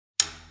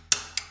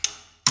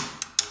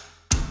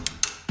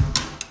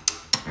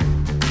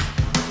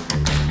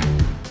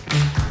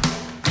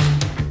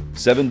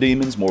7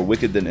 Demons More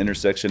Wicked Than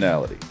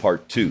Intersectionality,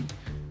 Part 2,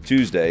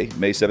 Tuesday,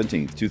 May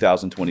 17th,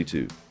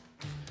 2022.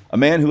 A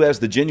man who has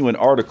the genuine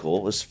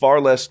article is far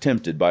less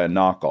tempted by a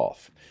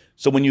knockoff.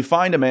 So when you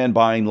find a man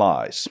buying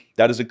lies,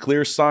 that is a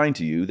clear sign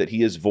to you that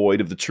he is void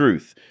of the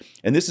truth.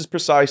 And this is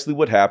precisely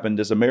what happened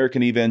as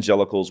American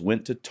evangelicals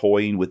went to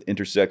toying with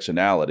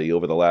intersectionality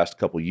over the last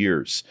couple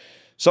years.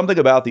 Something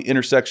about the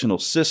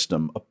intersectional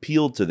system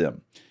appealed to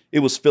them. It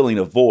was filling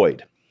a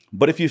void.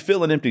 But if you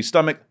fill an empty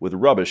stomach with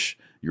rubbish,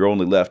 you're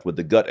only left with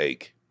the gut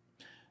ache.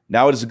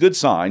 Now it is a good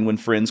sign when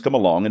friends come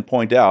along and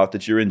point out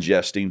that you're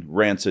ingesting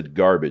rancid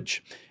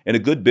garbage. And a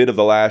good bit of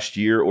the last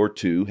year or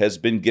two has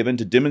been given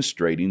to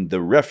demonstrating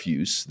the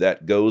refuse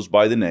that goes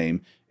by the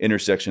name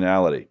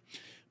intersectionality.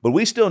 But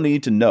we still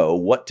need to know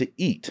what to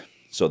eat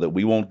so that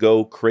we won't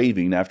go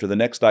craving after the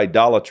next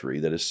idolatry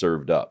that is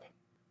served up.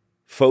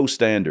 Faux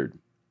standard.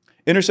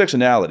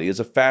 Intersectionality is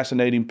a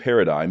fascinating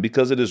paradigm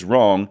because it is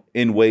wrong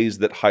in ways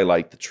that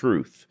highlight the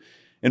truth.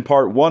 In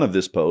part 1 of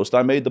this post,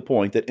 I made the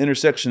point that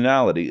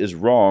intersectionality is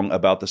wrong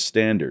about the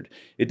standard.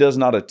 It does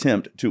not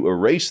attempt to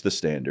erase the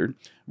standard.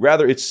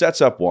 Rather, it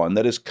sets up one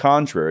that is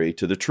contrary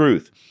to the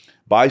truth.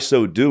 By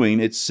so doing,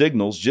 it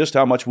signals just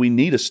how much we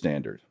need a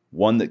standard,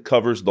 one that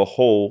covers the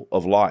whole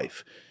of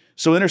life.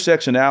 So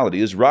intersectionality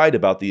is right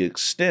about the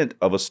extent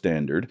of a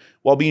standard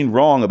while being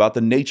wrong about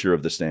the nature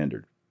of the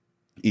standard.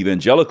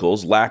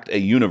 Evangelicals lacked a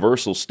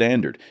universal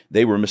standard.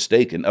 They were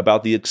mistaken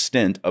about the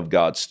extent of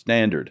God's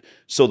standard.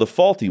 So the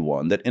faulty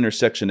one that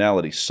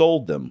intersectionality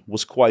sold them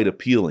was quite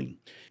appealing.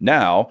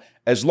 Now,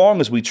 as long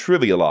as we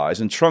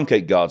trivialize and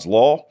truncate God's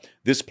law,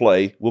 this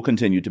play will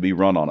continue to be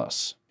run on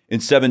us.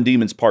 In 7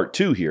 Demons Part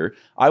 2 here,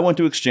 I want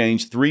to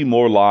exchange 3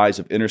 more lies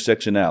of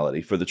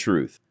intersectionality for the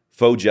truth.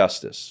 Faux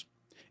justice.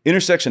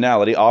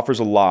 Intersectionality offers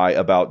a lie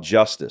about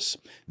justice.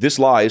 This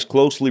lie is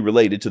closely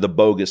related to the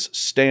bogus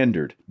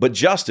standard, but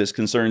justice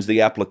concerns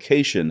the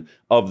application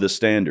of the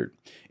standard.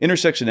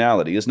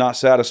 Intersectionality is not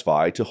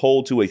satisfied to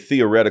hold to a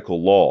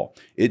theoretical law.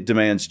 It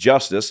demands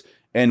justice,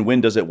 and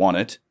when does it want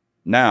it?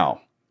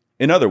 Now.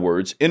 In other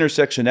words,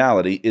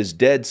 intersectionality is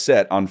dead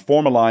set on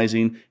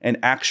formalizing and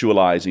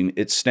actualizing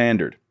its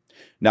standard.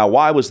 Now,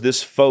 why was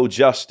this faux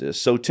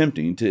justice so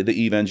tempting to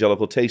the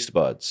evangelical taste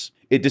buds?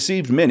 It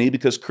deceived many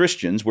because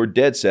Christians were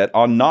dead set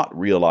on not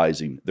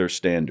realizing their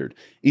standard.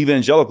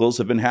 Evangelicals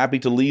have been happy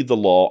to leave the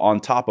law on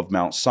top of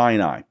Mount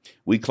Sinai.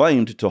 We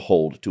claimed to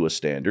hold to a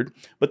standard,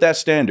 but that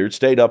standard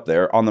stayed up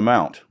there on the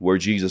mount where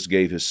Jesus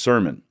gave his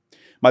sermon.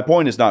 My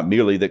point is not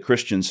merely that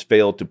Christians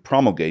failed to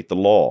promulgate the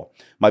law.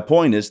 My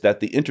point is that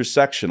the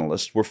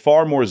intersectionalists were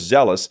far more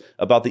zealous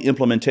about the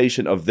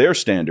implementation of their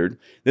standard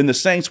than the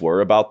saints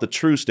were about the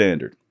true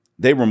standard.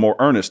 They were more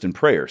earnest in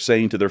prayer,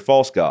 saying to their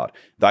false god,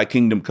 "Thy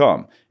kingdom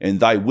come, and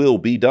thy will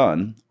be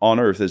done on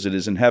earth as it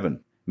is in heaven."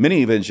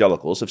 Many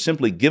evangelicals have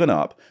simply given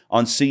up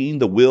on seeing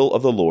the will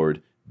of the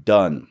Lord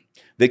done.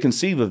 They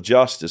conceive of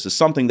justice as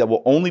something that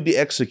will only be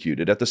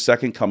executed at the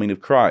second coming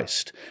of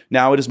Christ.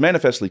 Now, it is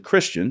manifestly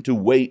Christian to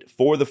wait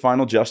for the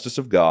final justice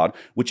of God,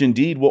 which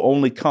indeed will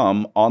only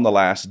come on the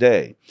last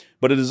day.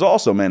 But it is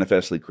also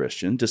manifestly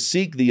Christian to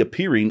seek the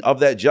appearing of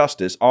that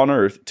justice on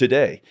earth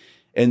today.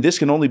 And this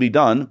can only be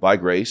done by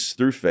grace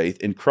through faith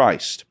in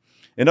Christ.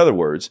 In other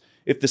words,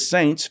 if the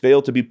saints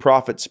fail to be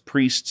prophets,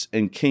 priests,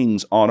 and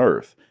kings on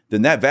earth,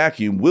 then that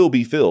vacuum will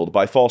be filled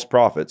by false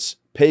prophets,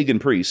 pagan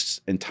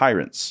priests, and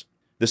tyrants.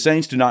 The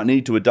saints do not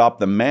need to adopt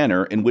the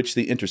manner in which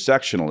the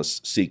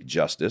intersectionalists seek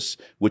justice,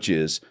 which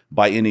is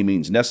by any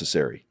means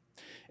necessary.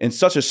 And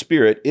such a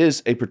spirit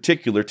is a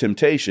particular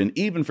temptation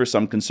even for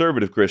some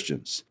conservative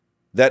Christians.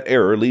 That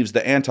error leaves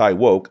the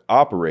anti-woke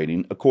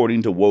operating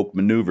according to woke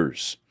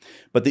maneuvers.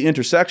 But the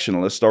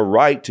intersectionalists are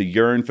right to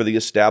yearn for the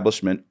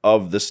establishment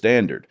of the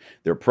standard.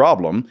 Their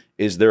problem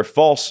is their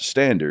false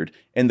standard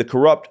and the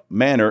corrupt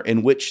manner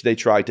in which they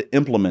try to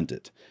implement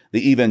it.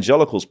 The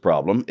evangelicals'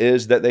 problem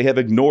is that they have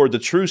ignored the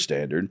true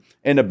standard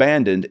and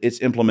abandoned its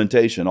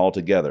implementation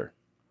altogether.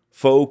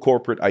 Faux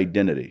corporate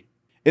identity.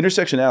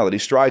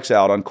 Intersectionality strikes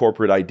out on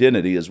corporate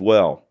identity as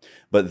well,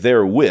 but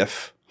their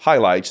whiff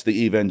highlights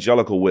the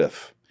evangelical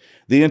whiff.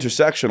 The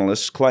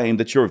intersectionalists claim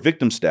that your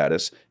victim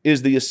status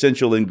is the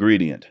essential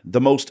ingredient,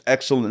 the most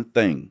excellent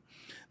thing.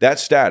 That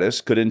status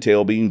could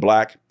entail being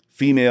black,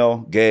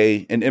 female,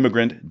 gay, an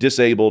immigrant,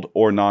 disabled,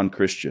 or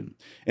non-Christian.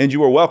 And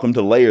you are welcome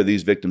to layer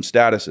these victim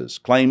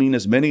statuses, claiming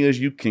as many as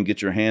you can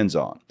get your hands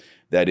on.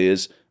 That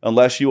is,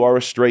 unless you are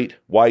a straight,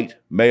 white,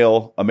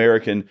 male,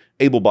 American,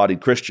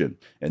 able-bodied Christian.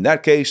 In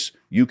that case,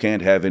 you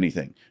can't have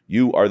anything.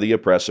 You are the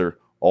oppressor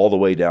all the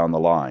way down the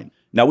line.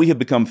 Now, we have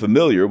become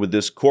familiar with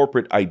this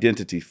corporate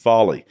identity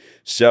folly.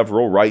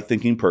 Several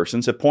right-thinking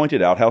persons have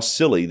pointed out how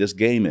silly this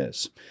game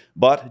is.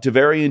 But to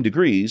varying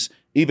degrees,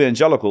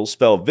 evangelicals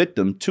fell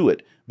victim to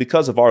it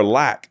because of our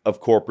lack of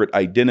corporate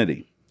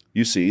identity.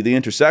 You see, the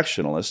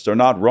intersectionalists are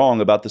not wrong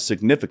about the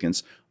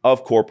significance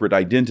of corporate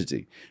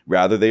identity.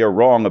 Rather, they are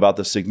wrong about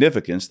the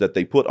significance that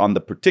they put on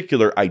the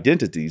particular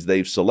identities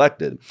they've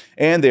selected,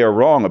 and they are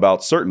wrong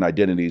about certain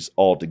identities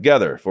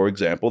altogether. For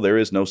example, there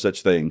is no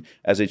such thing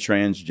as a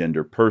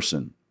transgender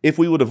person. If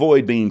we would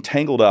avoid being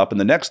tangled up in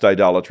the next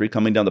idolatry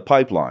coming down the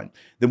pipeline,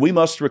 then we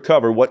must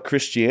recover what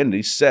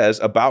Christianity says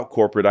about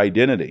corporate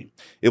identity.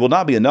 It will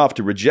not be enough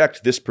to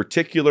reject this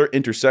particular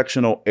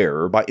intersectional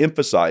error by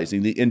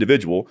emphasizing the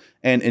individual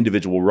and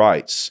individual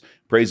rights.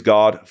 Praise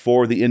God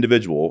for the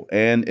individual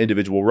and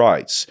individual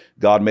rights.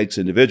 God makes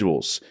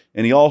individuals,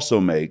 and He also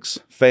makes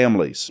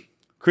families.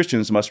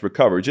 Christians must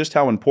recover just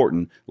how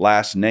important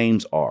last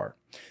names are.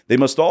 They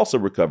must also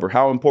recover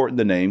how important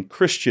the name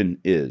Christian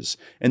is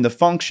and the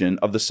function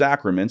of the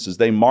sacraments as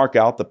they mark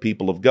out the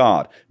people of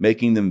God,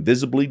 making them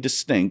visibly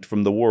distinct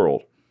from the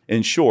world.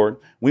 In short,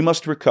 we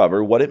must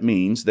recover what it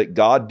means that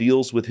God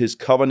deals with His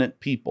covenant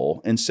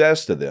people and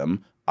says to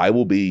them, "I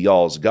will be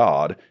y'all's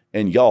God,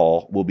 and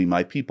y'all will be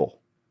my people."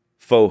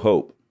 Faux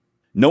hope.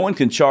 No one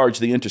can charge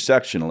the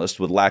intersectionalist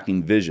with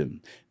lacking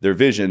vision. Their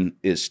vision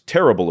is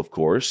terrible, of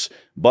course,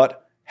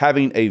 but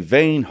having a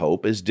vain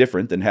hope is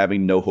different than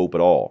having no hope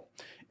at all.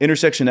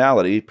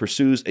 Intersectionality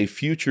pursues a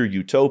future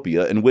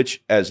utopia in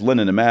which, as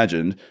Lenin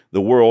imagined,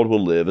 the world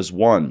will live as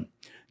one.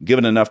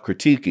 Given enough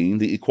critiquing,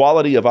 the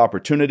equality of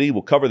opportunity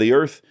will cover the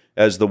earth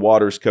as the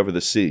waters cover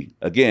the sea.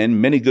 Again,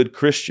 many good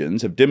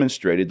Christians have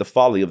demonstrated the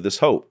folly of this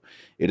hope.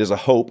 It is a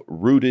hope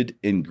rooted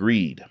in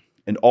greed,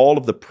 and all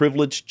of the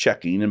privilege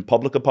checking and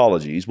public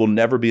apologies will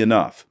never be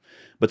enough.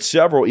 But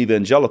several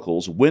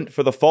evangelicals went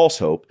for the false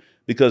hope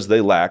because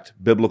they lacked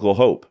biblical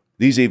hope.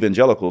 These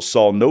evangelicals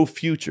saw no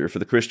future for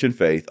the Christian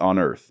faith on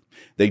earth.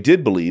 They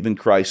did believe in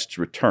Christ's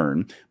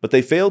return, but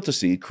they failed to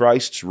see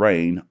Christ's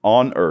reign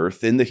on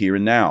earth in the here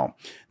and now.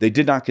 They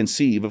did not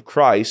conceive of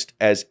Christ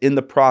as in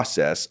the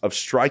process of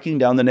striking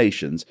down the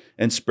nations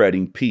and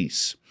spreading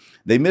peace.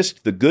 They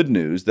missed the good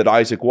news that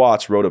Isaac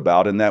Watts wrote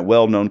about in that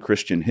well-known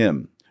Christian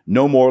hymn.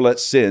 No more let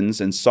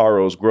sins and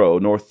sorrows grow,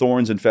 nor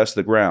thorns infest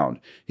the ground.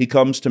 He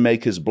comes to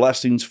make His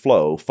blessings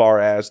flow, far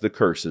as the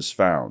curse is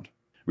found.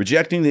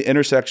 Rejecting the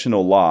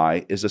intersectional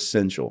lie is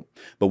essential,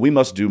 but we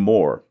must do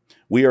more.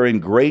 We are in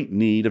great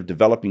need of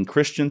developing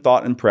Christian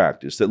thought and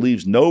practice that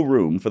leaves no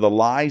room for the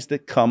lies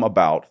that come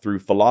about through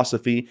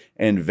philosophy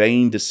and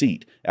vain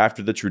deceit,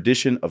 after the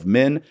tradition of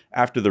men,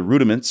 after the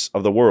rudiments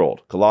of the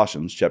world.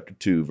 Colossians chapter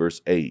 2,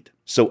 verse 8.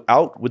 So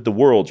out with the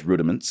world's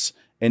rudiments,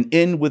 and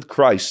in with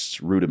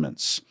Christ's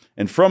rudiments.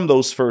 And from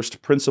those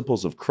first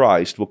principles of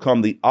Christ will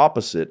come the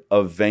opposite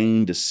of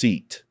vain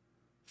deceit.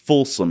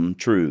 Fulsome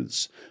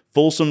truths.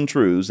 Fulsome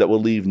truths that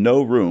will leave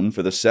no room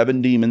for the 7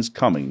 demons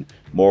coming,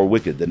 more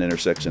wicked than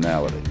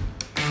intersectionality.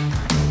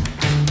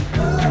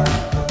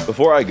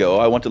 Before I go,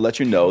 I want to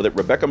let you know that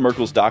Rebecca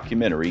Merkel's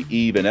documentary,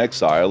 Eve in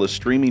Exile, is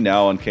streaming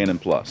now on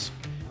Canon+.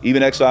 Eve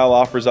in Exile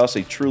offers us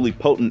a truly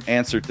potent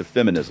answer to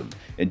feminism,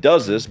 and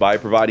does this by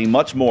providing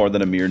much more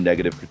than a mere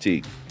negative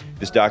critique.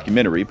 This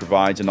documentary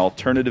provides an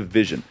alternative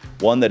vision,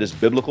 one that is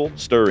biblical,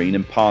 stirring,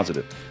 and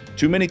positive.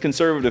 Too many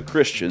conservative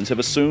Christians have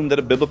assumed that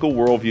a biblical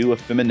worldview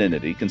of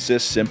femininity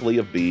consists simply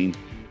of being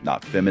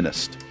not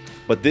feminist.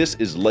 But this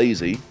is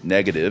lazy,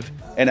 negative,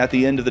 and at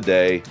the end of the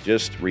day,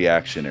 just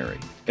reactionary.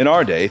 In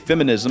our day,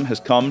 feminism has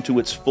come to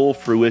its full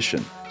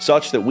fruition,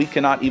 such that we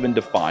cannot even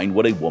define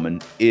what a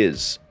woman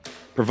is.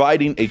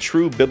 Providing a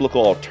true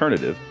biblical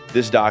alternative,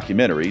 this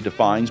documentary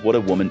defines what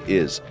a woman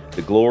is,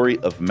 the glory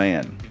of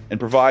man, and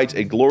provides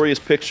a glorious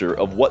picture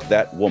of what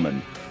that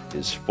woman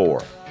is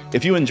for.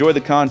 If you enjoy the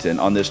content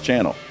on this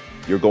channel,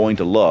 you're going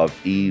to love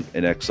Eve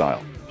in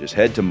Exile. Just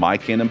head to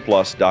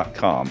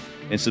mycanonplus.com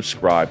and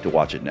subscribe to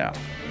watch it now.